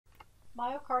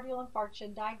Myocardial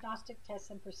infarction diagnostic tests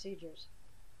and procedures.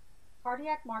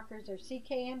 Cardiac markers are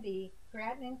CKMB,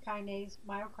 creatinine kinase,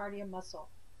 myocardium muscle,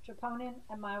 troponin,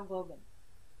 and myoglobin.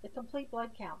 The complete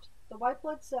blood count. The white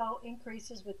blood cell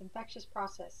increases with infectious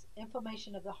process,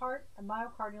 inflammation of the heart, and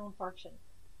myocardial infarction.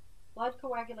 Blood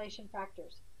coagulation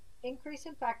factors. Increase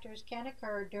in factors can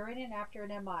occur during and after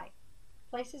an MI.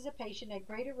 Places a patient at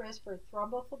greater risk for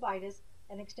thrombophlebitis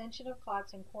and extension of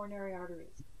clots in coronary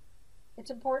arteries. It's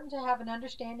important to have an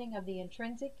understanding of the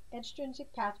intrinsic,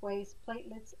 extrinsic pathways,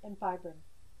 platelets, and fibrin.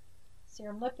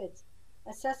 Serum lipids.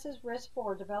 Assesses risk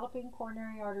for developing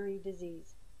coronary artery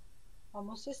disease.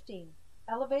 Homocysteine.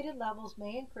 Elevated levels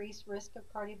may increase risk of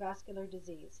cardiovascular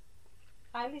disease.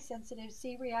 Highly sensitive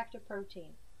C-reactive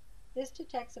protein. This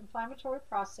detects inflammatory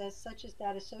process such as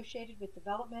that associated with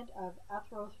development of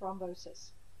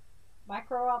atherothrombosis.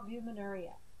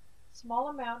 Microalbuminuria. Small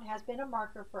amount has been a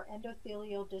marker for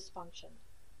endothelial dysfunction.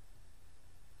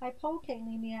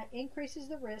 Hypokalemia increases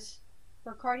the risk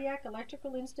for cardiac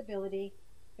electrical instability,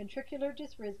 ventricular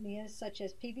dysrhythmias such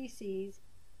as PVCs,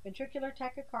 ventricular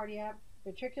tachycardia,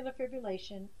 ventricular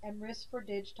fibrillation, and risk for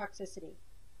DIG toxicity.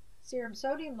 Serum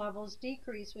sodium levels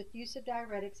decrease with use of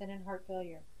diuretics and in heart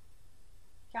failure.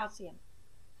 Calcium.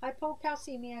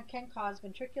 Hypocalcemia can cause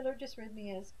ventricular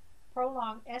dysrhythmias,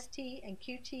 prolonged ST and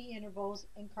QT intervals,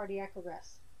 and cardiac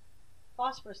arrest.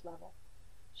 Phosphorus level.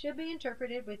 Should be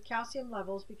interpreted with calcium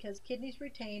levels because kidneys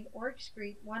retain or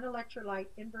excrete one electrolyte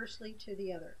inversely to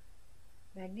the other.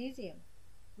 Magnesium.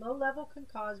 Low level can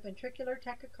cause ventricular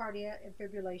tachycardia and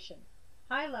fibrillation.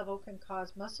 High level can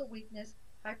cause muscle weakness,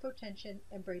 hypotension,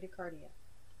 and bradycardia.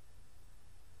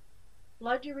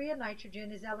 Blood urea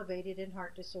nitrogen is elevated in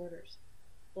heart disorders.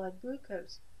 Blood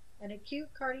glucose. An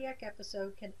acute cardiac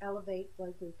episode can elevate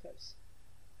blood glucose.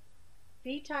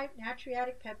 B-type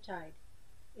natriuretic peptide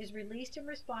is released in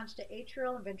response to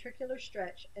atrial and ventricular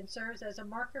stretch and serves as a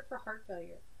marker for heart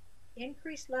failure.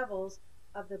 Increased levels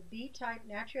of the B-type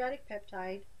natriuretic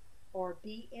peptide, or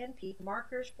BNP,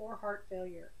 markers for heart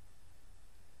failure.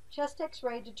 Chest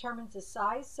X-ray determines the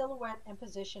size, silhouette, and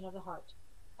position of the heart.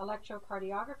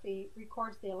 Electrocardiography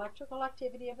records the electrical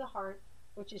activity of the heart,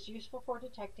 which is useful for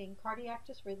detecting cardiac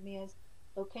dysrhythmias,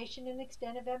 location and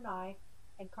extent of MI,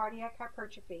 and cardiac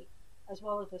hypertrophy, as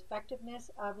well as the effectiveness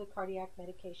of the cardiac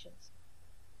medications.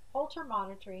 Holter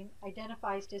monitoring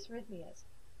identifies dysrhythmias.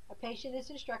 A patient is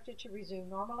instructed to resume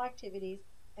normal activities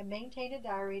and maintain a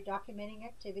diary documenting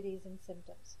activities and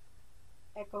symptoms.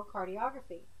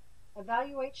 Echocardiography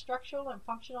evaluates structural and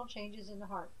functional changes in the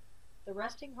heart. The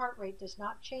resting heart rate does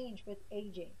not change with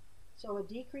aging, so a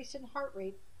decrease in heart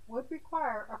rate would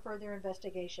require a further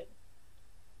investigation.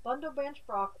 Bundle branch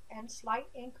block and slight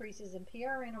increases in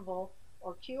PR interval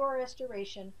or QRS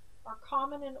duration are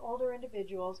common in older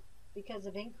individuals because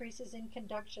of increases in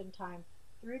conduction time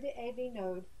through the AV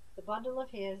node, the bundle of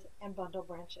His, and bundle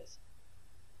branches.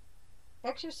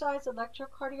 Exercise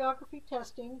electrocardiography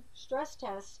testing, stress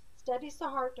tests, studies the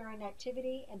heart during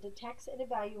activity and detects and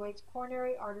evaluates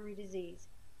coronary artery disease.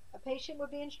 A patient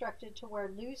would be instructed to wear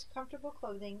loose, comfortable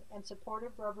clothing and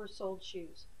supportive rubber-soled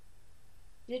shoes.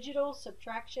 Digital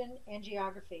subtraction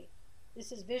angiography.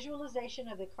 This is visualization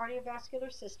of the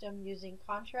cardiovascular system using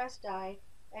contrast dye,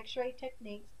 X-ray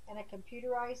techniques, and a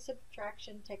computerized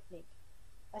subtraction technique.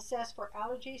 Assess for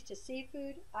allergies to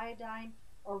seafood, iodine,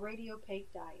 or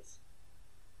radiopaque dyes.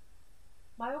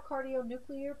 Myocardial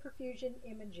nuclear perfusion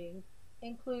imaging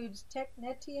includes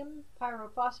technetium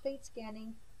pyrophosphate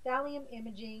scanning, thallium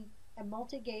imaging, and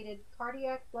multigated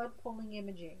cardiac blood pooling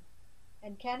imaging,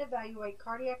 and can evaluate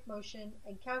cardiac motion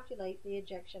and calculate the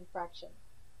ejection fraction.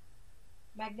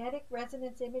 Magnetic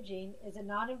resonance imaging is a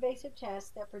non-invasive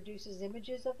test that produces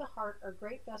images of the heart or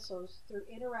great vessels through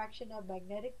interaction of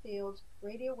magnetic fields,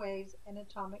 radio waves, and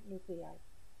atomic nuclei.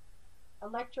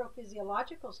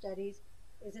 Electrophysiological studies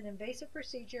is an invasive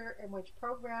procedure in which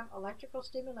programmed electrical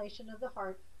stimulation of the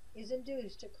heart is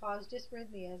induced to cause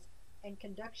dysrhythmias and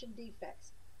conduction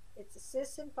defects. It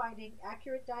assists in finding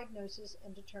accurate diagnosis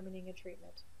and determining a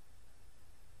treatment.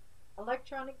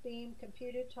 Electronic beam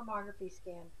computed tomography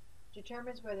scan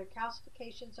determines whether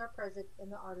calcifications are present in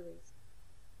the arteries.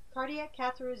 Cardiac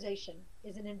catheterization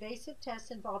is an invasive test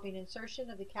involving insertion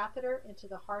of the catheter into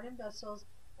the heart and vessels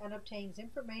and obtains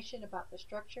information about the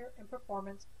structure and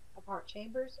performance of heart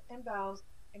chambers and valves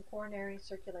and coronary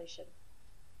circulation.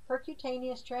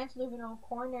 Percutaneous transluminal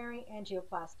coronary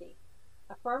angioplasty.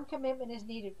 A firm commitment is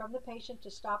needed from the patient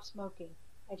to stop smoking,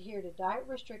 adhere to diet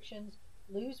restrictions,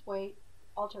 lose weight,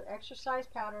 alter exercise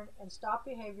pattern, and stop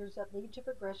behaviors that lead to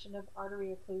progression of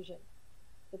artery occlusion.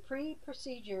 The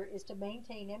pre-procedure is to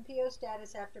maintain MPO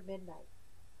status after midnight.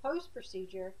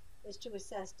 Post-procedure, is to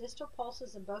assess distal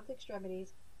pulses in both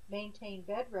extremities, maintain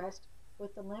bed rest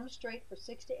with the limb straight for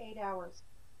 6 to 8 hours,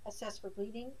 assess for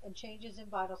bleeding and changes in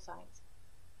vital signs.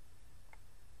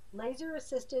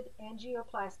 Laser-assisted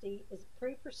angioplasty is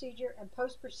pre-procedure and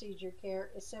post-procedure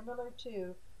care is similar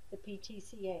to the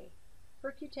PTCA,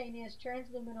 percutaneous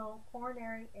transluminal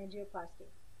coronary angioplasty.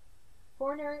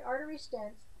 Coronary artery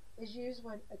stents is used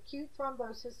when acute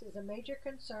thrombosis is a major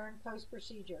concern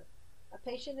post-procedure. A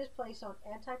patient is placed on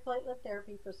antiplatelet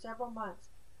therapy for several months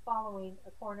following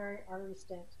a coronary artery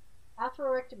stent.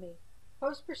 Atherectomy,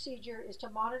 post-procedure, is to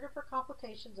monitor for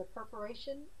complications of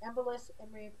perforation, embolus, and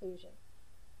reocclusion.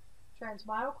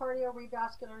 Transmyocardial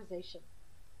revascularization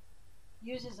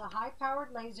uses a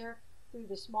high-powered laser through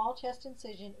the small chest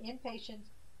incision in patients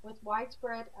with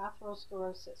widespread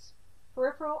atherosclerosis.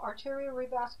 Peripheral arterial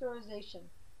revascularization.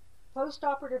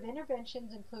 Post-operative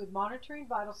interventions include monitoring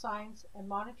vital signs and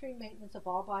monitoring maintenance of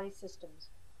all body systems.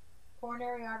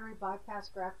 Coronary artery bypass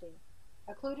grafting.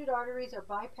 Occluded arteries are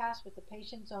bypassed with the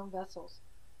patient's own vessels.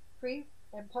 Pre-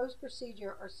 and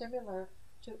post-procedure are similar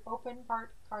to open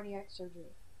heart cardiac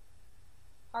surgery.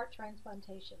 Heart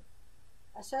transplantation.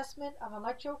 Assessment of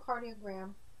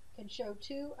electrocardiogram can show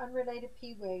two unrelated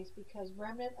P waves because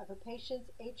remnant of a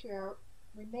patient's atria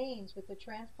remains with the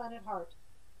transplanted heart.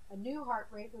 A new heart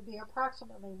rate would be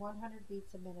approximately 100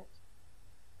 beats a minute.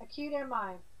 Acute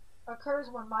MI occurs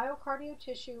when myocardial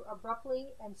tissue abruptly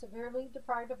and severely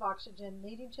deprived of oxygen,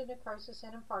 leading to necrosis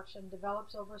and infarction,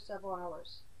 develops over several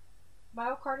hours.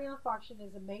 Myocardial infarction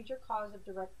is a major cause of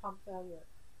direct pump failure.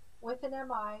 With an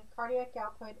MI, cardiac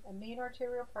output and mean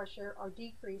arterial pressure are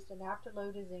decreased and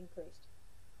afterload is increased.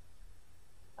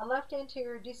 A left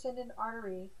anterior descendant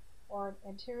artery or an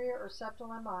anterior or septal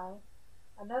MI.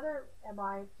 Another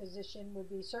MI position would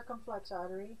be circumflex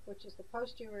artery, which is the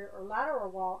posterior or lateral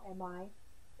wall MI,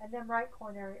 and then right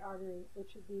coronary artery,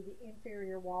 which would be the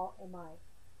inferior wall MI.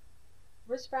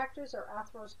 Risk factors are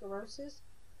atherosclerosis,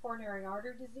 coronary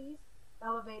artery disease,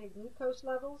 elevated glucose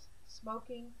levels,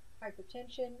 smoking,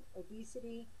 hypertension,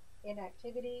 obesity,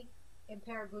 inactivity,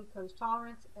 impaired glucose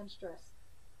tolerance, and stress.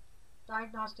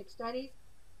 Diagnostic studies.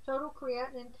 Total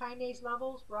creatinine kinase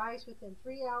levels rise within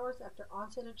 3 hours after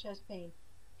onset of chest pain,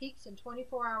 peaks in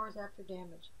 24 hours after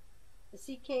damage. The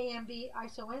CKMB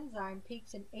isoenzyme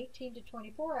peaks in 18 to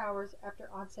 24 hours after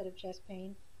onset of chest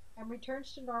pain and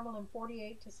returns to normal in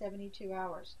 48 to 72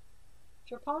 hours.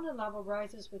 Troponin level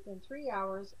rises within 3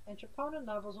 hours, and troponin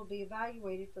levels will be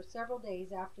evaluated for several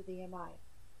days after the MI.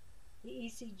 The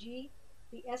ECG,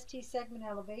 the ST segment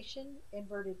elevation,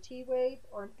 inverted T wave,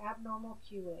 or an abnormal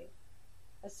Q wave.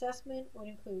 Assessment would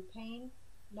include pain,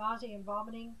 nausea and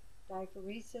vomiting,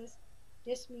 diaphoresis,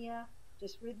 dyspnea,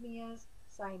 dysrhythmias,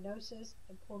 cyanosis,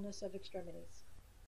 and coolness of extremities.